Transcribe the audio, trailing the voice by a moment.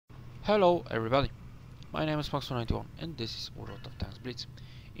Hello everybody, my name is Max191 and this is World of Tanks Blitz.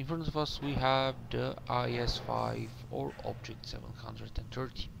 In front of us we have the IS5 or Object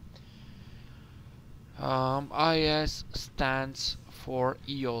 730. IS stands for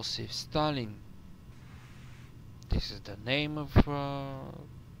Iosif Stalin. This is the name of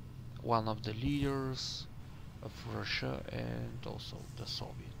one of the leaders of Russia and also the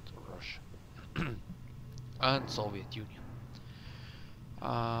Soviet Russia and Soviet Union.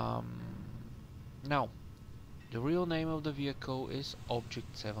 Now, the real name of the vehicle is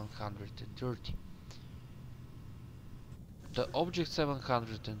Object 730. The Object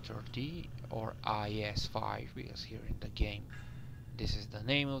 730 or IS5, because here in the game this is the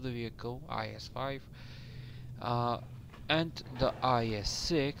name of the vehicle, IS5, and the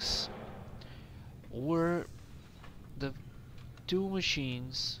IS6 were the two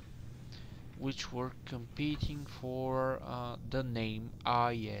machines which were competing for the name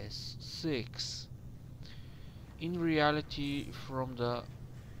IS6. In reality, from the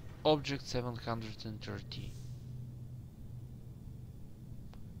Object 730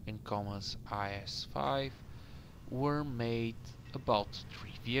 in commas IS5 were made about 3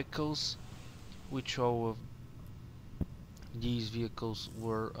 vehicles, which all of these vehicles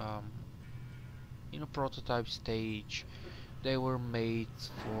were in a prototype stage. They were made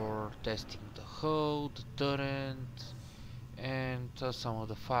for testing the hull, the turret, and some of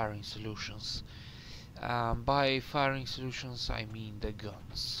the firing solutions. By firing solutions I mean the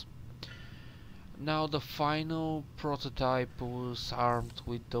guns. Now the final prototype was armed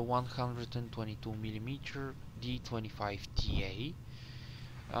with the 122mm D25TA.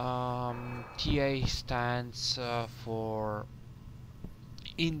 TA stands for,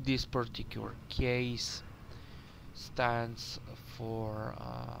 in this particular case, stands for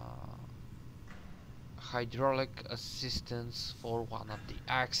hydraulic assistance for one of the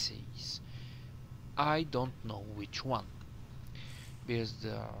axes. I don't know which one, because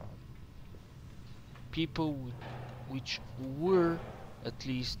the people which were at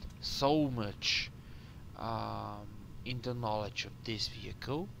least so much in the knowledge of this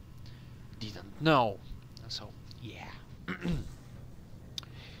vehicle didn't know. So yeah.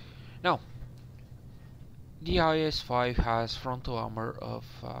 Now, the IS5 has frontal armor of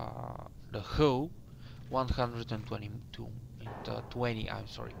the hull 122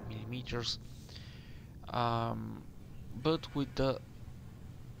 millimeters, but with the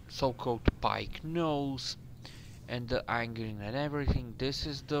so-called pike nose and the angling and everything. This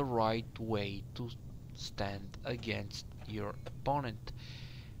is the right way to stand against your opponent.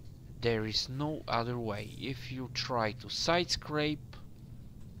 There is no other way. If you try to side scrape,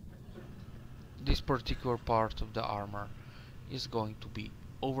 this particular part of the armor is going to be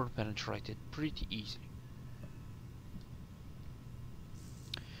over penetrated pretty easily.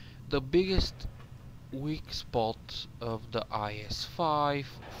 The biggest weak spot of the IS5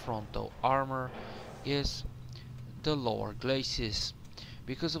 frontal armor is the lower glacis.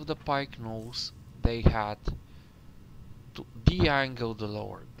 Because of the pike nose, they had to de-angle the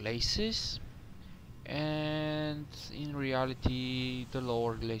lower glacis, and in reality the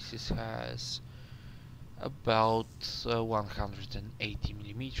lower glacis has about 180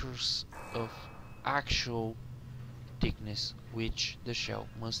 millimeters of actual thickness, which the shell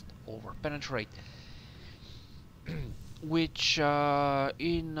must over penetrate. Which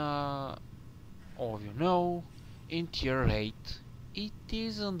in all of you know, in tier 8 it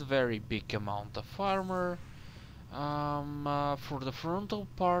isn't very big amount of armor. For the frontal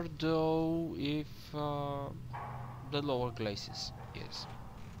part though, if the lower glacis is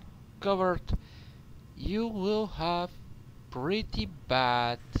covered, you will have pretty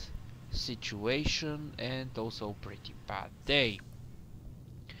bad situation and also pretty bad day.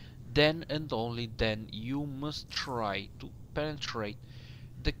 Then and only then you must try to penetrate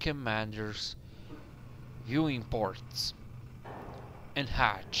the commander's viewing ports and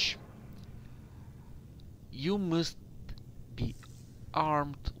hatch. You must be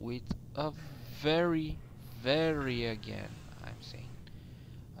armed with a very again I'm saying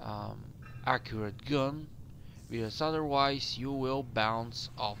accurate gun, because otherwise you will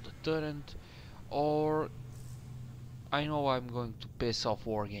bounce off the turret, or I know I'm going to piss off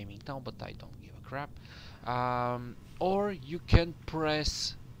Wargaming now, but I don't give a crap. Or you can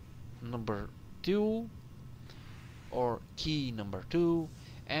press number 2 or key number 2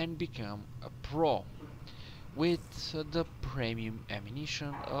 and become a pro with the premium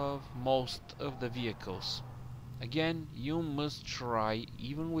ammunition of most of the vehicles. Again, you must try,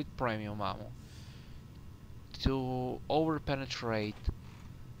 even with premium ammo, to over penetrate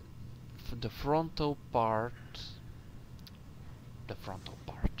the frontal part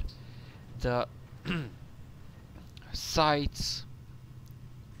the sights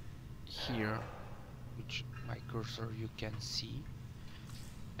here, which my cursor you can see,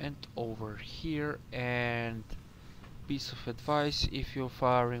 and over here. And piece of advice, if you're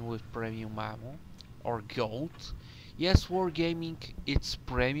firing with premium ammo or gold, yes, wargaming it's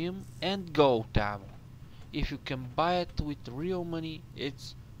premium and gold ammo. If you can buy it with real money,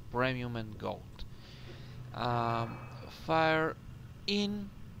 it's premium and gold. Fire in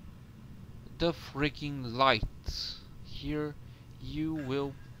the freaking light. Here you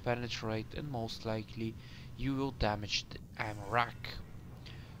will penetrate and most likely you will damage the ammo rack,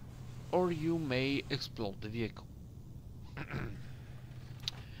 or you may explode the vehicle.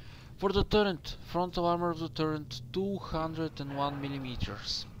 For the turret, frontal armor of the turret 201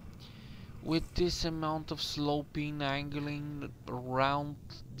 millimeters. With this amount of sloping, angling,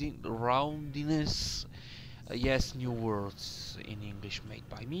 roundiness, yes, new words in English made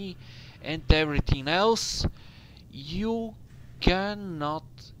by me, and everything else, you cannot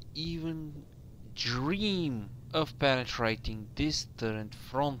even dream of penetrating this turret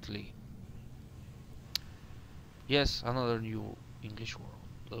frontally. Yes, another new English word.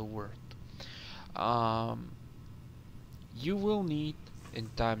 You will need, and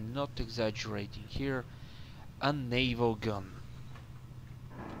I'm not exaggerating here, a naval gun,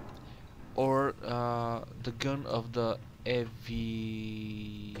 or the gun of the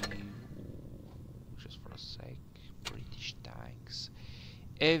heavy, just for a sec, British tanks,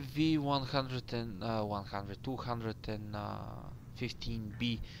 heavy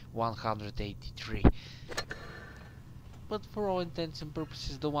 215B 183. But for all intents and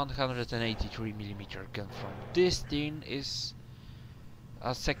purposes, the 183mm gun from this thing is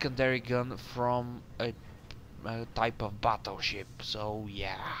a secondary gun from a type of battleship. So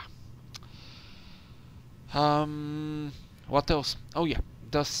yeah. What else? Oh yeah,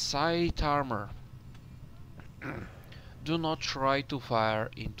 the sight armor. Do not try to fire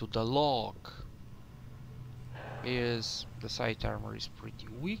into the log. The sight armor is pretty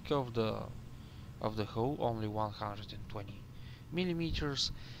weak of the hull, only 120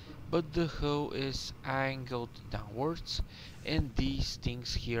 millimeters, but the hull is angled downwards, and these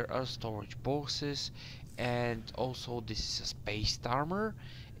things here are storage boxes, and also this is a spaced armor,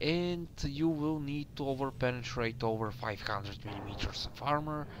 and you will need to penetrate over 500 millimeters of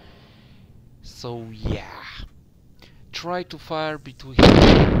armor. So yeah, try to fire between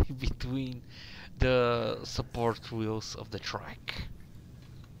between the support wheels of the track.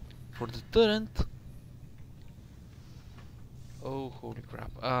 For the turret, oh holy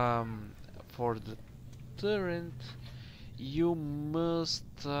crap, for the turret you must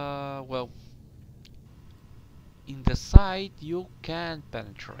well, in the side you can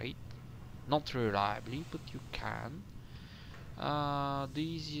penetrate, not reliably, but you can. The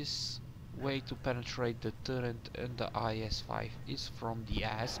easiest way to penetrate the turret and the IS5 is from the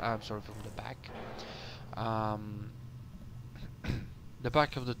ass, I'm sorry, from the back. The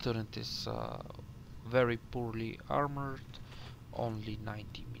back of the turret is very poorly armored, only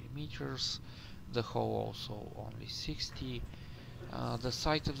 90 millimeters. The hull also only 60. The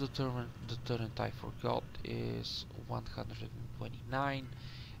size of the turret I forgot is 129,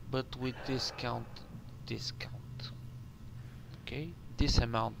 but with discount, okay, this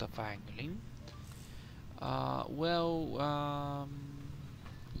amount of angling,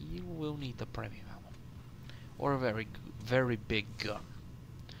 you will need a premium ammo or a very big gun.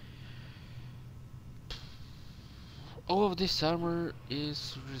 All of this armor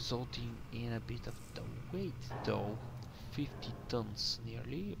is resulting in a bit of the weight though, 50 tons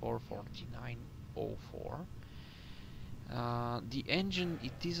nearly, or 4904. The engine,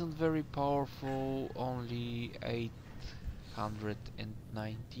 it isn't very powerful, only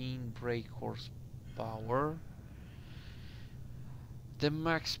 819 brake horsepower. The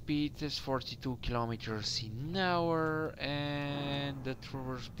max speed is 42 kilometers an hour, and the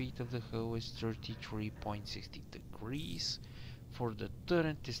traverse speed of the hull is 33.60 degrees. For the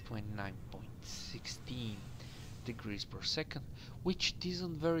turret is 29.16 degrees per second, which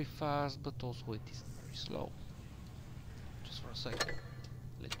isn't very fast, but also it isn't very slow. Just for a second,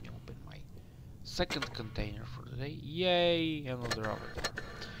 let me open my second container for the day. Yay, another avatar.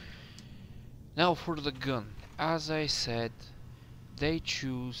 Now for the gun, as I said, they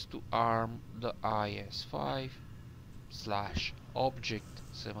choose to arm the IS5/Object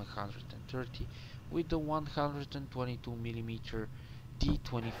 730 with the 122mm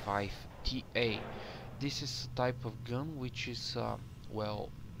D25TA. This is a type of gun which is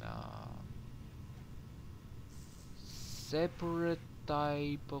separate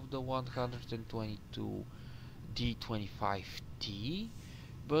type of the 122 D25T,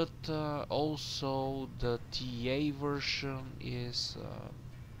 but also the TA version is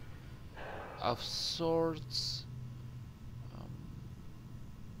of sorts um,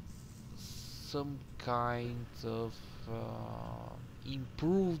 some kind of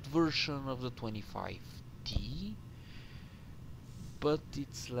improved version of the 25T, but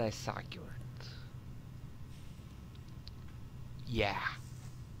it's less accurate. Yeah,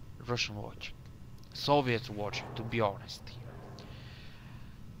 Russian logic. Soviet logic, to be honest here.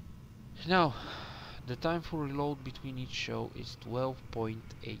 Now, the time for reload between each shell is 12.86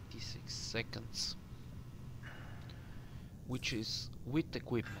 seconds, which is with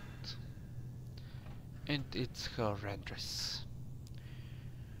equipment, and it's horrendous.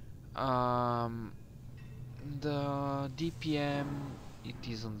 The DPM, it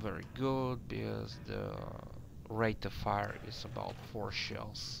isn't very good because the rate of fire is about 4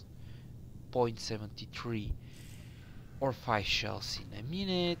 shells, 0.73, or 5 shells in a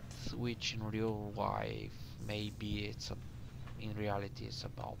minute, which in real life maybe in reality it's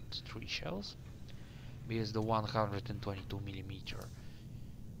about 3 shells, because the 122mm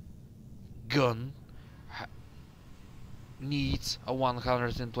gun needs a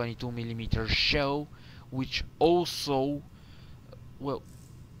 122mm shell, which also, well,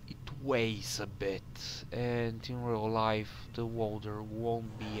 it weighs a bit, and in real life the loader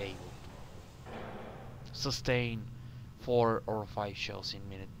won't be able to sustain 4 or 5 shells in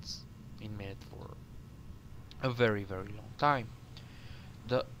minute for a very long time.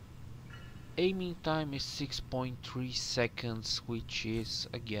 The aiming time is 6.3 seconds, which is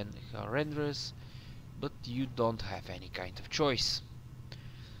again horrendous, but you don't have any kind of choice.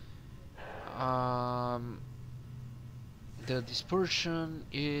 The dispersion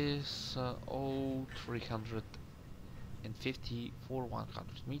is 350 for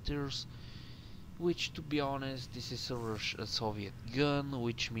 100 meters, which, to be honest, this is a Soviet gun,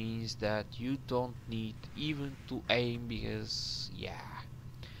 which means that you don't need even to aim, because yeah.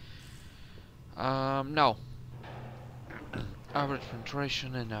 Now, average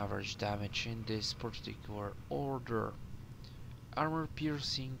penetration and average damage in this particular order. Armor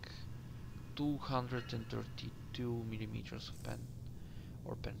piercing, 232 millimeters of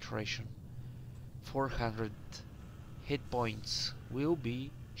penetration. 400 hit points will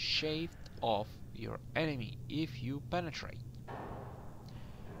be shaved off your enemy if you penetrate.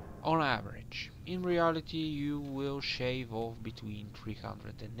 On average, in reality you will shave off between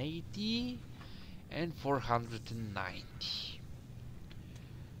 380 and 490.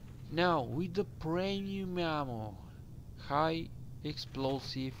 Now, with the premium ammo, high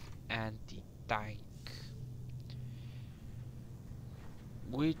explosive anti-tank,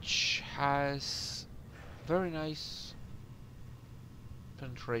 which has very nice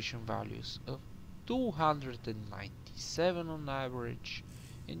penetration values of 297 on average,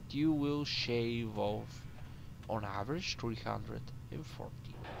 and you will shave off on average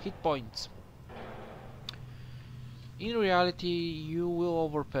 340 hit points. In reality, you will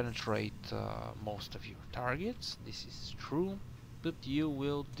overpenetrate most of your targets, this is true, but you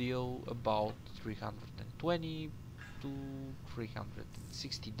will deal about 320 to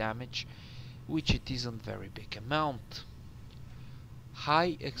 360 damage, which it isn't very big amount.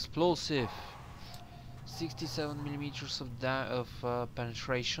 High explosive, 67 millimeters of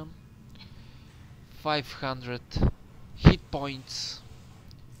penetration, 500 hit points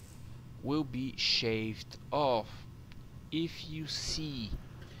will be shaved off. If you see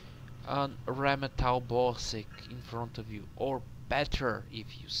an Rheinmetall Borsig in front of you, or better,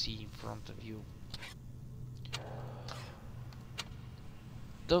 if you see in front of you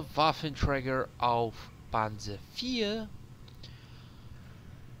the Waffenträger auf Panzer IV,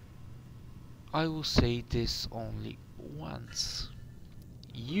 I will say this only once: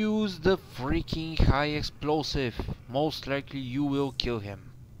 use the freaking high explosive. Most likely you will kill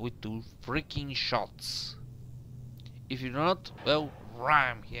him with 2 freaking shots. If you do not, well,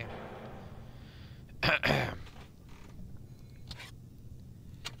 ram him.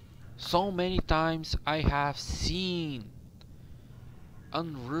 So many times I have seen a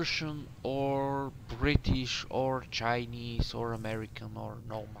Russian or British or Chinese or American, or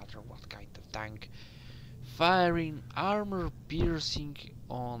no matter what kind of tank, firing armor piercing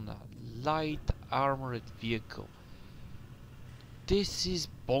on a light armored vehicle. This is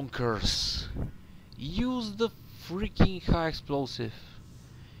bonkers. Use the freaking high explosive.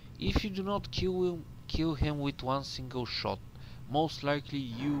 If you do not kill him with one single shot, most likely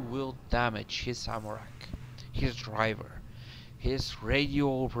you will damage his ammo rack, his driver, his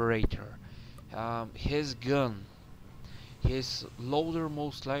radio operator, his gun. His loader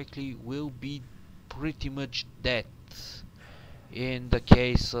most likely will be pretty much dead, in the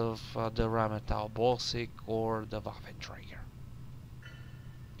case of the Rheinmetall Bosic or the Waffenträger.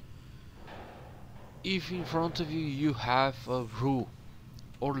 If in front of you you have a Ru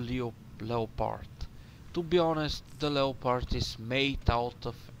or Leopard, to be honest, the Leopard is made out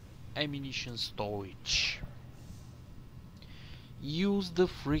of ammunition storage. Use the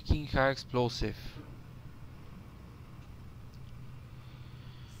freaking high explosive.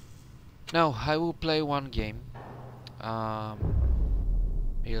 Now I will play one game.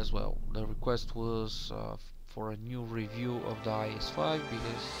 Here as well. The request was for a new review of the IS5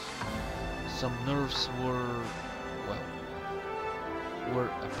 because some nerfs were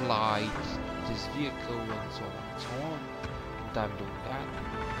applied to this vehicle and so on and so on. And I'm doing that.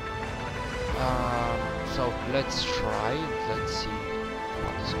 So let's try and let's see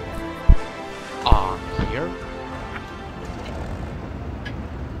what is going on here.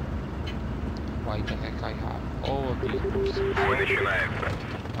 Why the heck I have all of these boosts?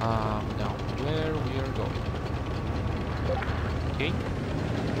 Now where we are going? Okay,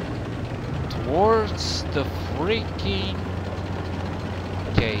 towards the freaking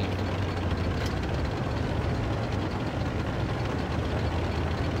cave.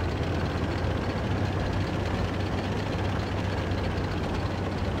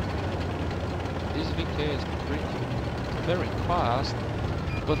 This VK is very fast,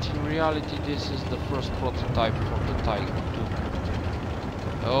 but in reality this is the first prototype from the Tiger 2.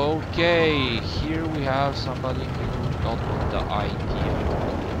 Okay, here we have somebody who got the idea.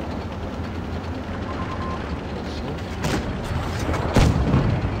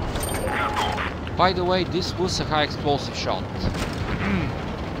 Also, by the way, this was a high explosive shot.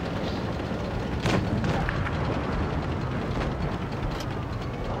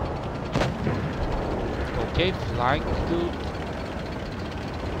 Okay, flying dude.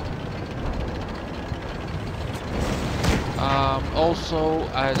 Also,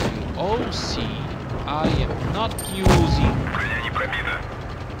 as you all see, I am not using...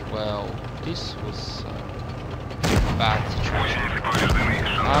 Well, this was a bad situation.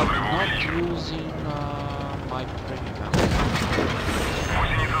 I'm not using my premium ammo.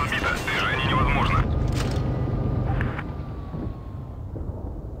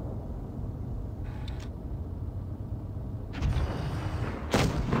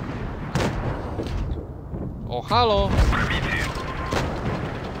 Oh, hello!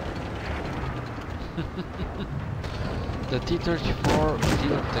 The T-34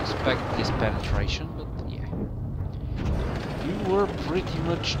 didn't expect this penetration, but yeah. You were pretty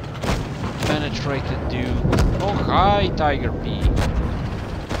much penetrated, dude. Oh, hi, Tiger P.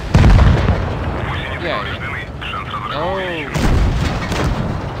 Yeah. Oh.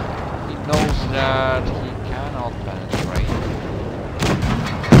 He knows that he cannot penetrate.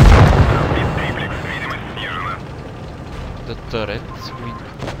 The turret,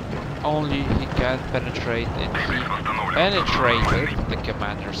 only he can penetrate, and he penetrated the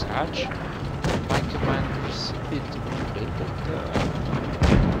commander's hatch. My commander's a bit wounded, but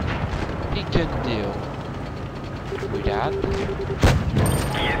he can deal with that.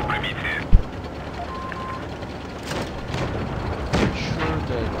 I'm sure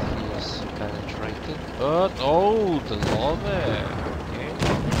that he is penetrated, but oh, the love. Okay.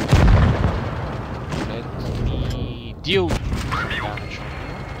 Let me deal with damage on him.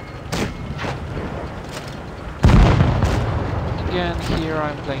 Again, here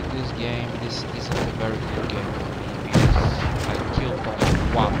I'm playing this game. This isn't a very good game for me because I killed only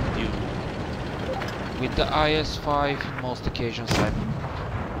one dude. With the IS5, in most occasions I'm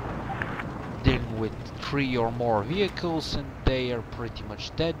dealing with 3 or more vehicles and they are pretty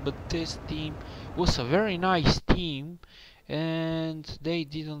much dead, but this team was a very nice team and they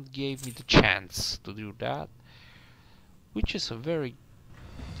didn't give me the chance to do that, which is a very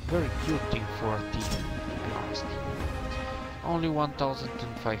good thing for a team, to be honest. Only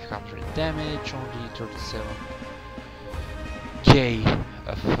 1,500 damage, only 37k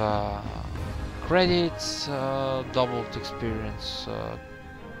of credits, doubled experience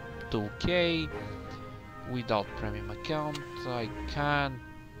 2k without premium account. I can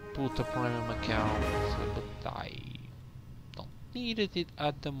put a premium account, but I don't need it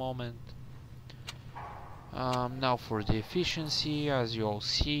at the moment. Now for the efficiency, as you all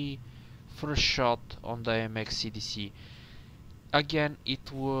see, first shot on the MX CDC. Again,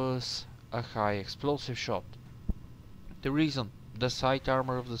 it was a high explosive shot. The reason, the sight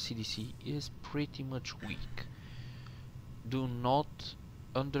armor of the CDC is pretty much weak. Do not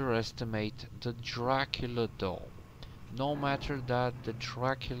underestimate the Dracula though. No matter that the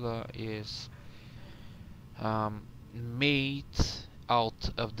Dracula is made out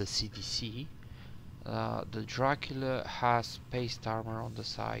of the CDC, The Dracula has paste armor on the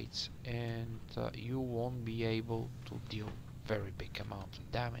sides, and you won't be able to deal very big amount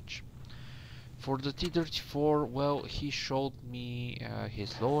of damage. For the T-34, well, he showed me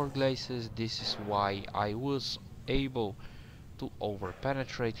his lower glacis. This is why I was able to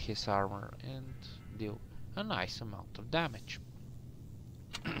over-penetrate his armor and deal a nice amount of damage.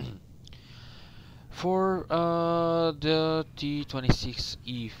 For the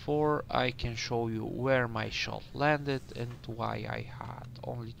T26E4, I can show you where my shot landed and why I had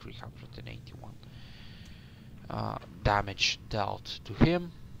only 381 damage dealt to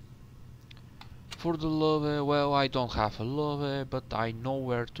him. For the Love, well, I don't have a Love, but I know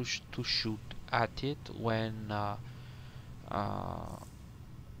where to shoot at it when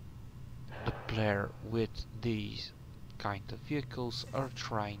the player with these kind of vehicles are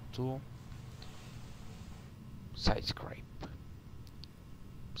trying to side scrape.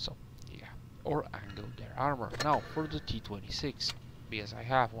 So yeah, or angle their armor. Now for the T26, because I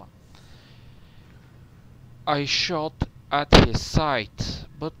have one. I shot at his sight,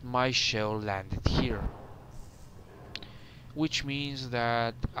 but my shell landed here, which means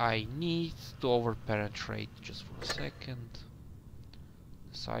that I need to over penetrate. Just for a second.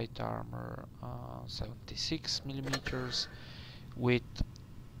 Sight armor 76 millimeters with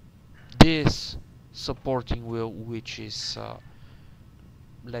this supporting wheel, which is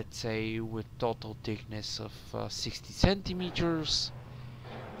let's say with total thickness of 60 centimeters.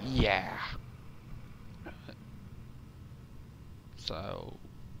 Yeah. So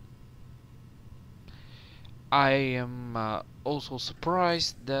I am also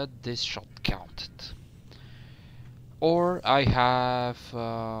surprised that this shot counted. Or I have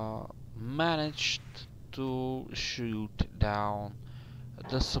managed to shoot down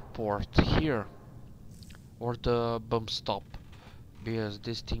the support here, or the bump stop, because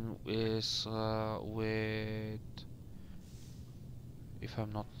this thing is with, if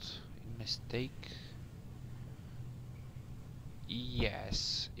I'm not mistake,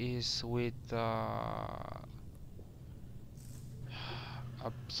 yes, is with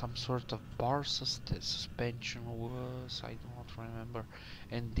some sort of bar suspension was, I do not remember,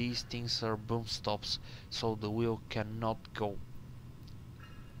 and these things are boom stops, so the wheel cannot go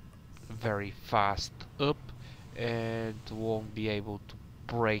very fast up and won't be able to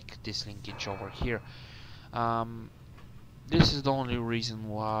break this linkage over here. This is the only reason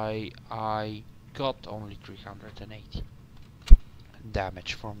why I got only 380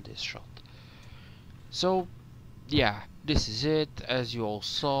 damage from this shot. So yeah, this is it. As you all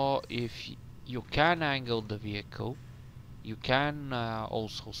saw, if you can angle the vehicle, you can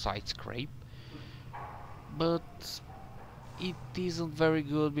also side scrape, but it isn't very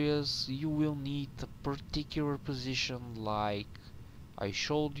good because you will need a particular position like I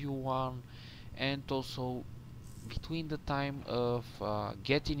showed you one, and also between the time of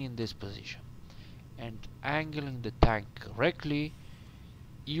getting in this position and angling the tank correctly,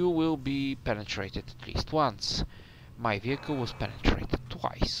 you will be penetrated at least once. My vehicle was penetrated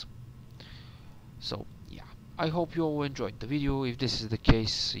twice. So yeah, I hope you all enjoyed the video. If this is the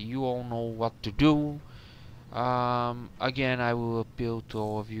case, you all know what to do. Again, I will appeal to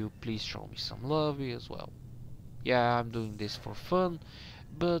all of you, please show me some love as well. Yeah, I'm doing this for fun,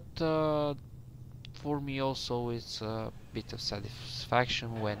 but for me also it's a bit of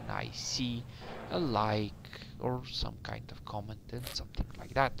satisfaction when I see a like or some kind of comment and something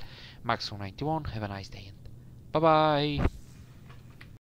like that. Max491, have a nice day and bye bye.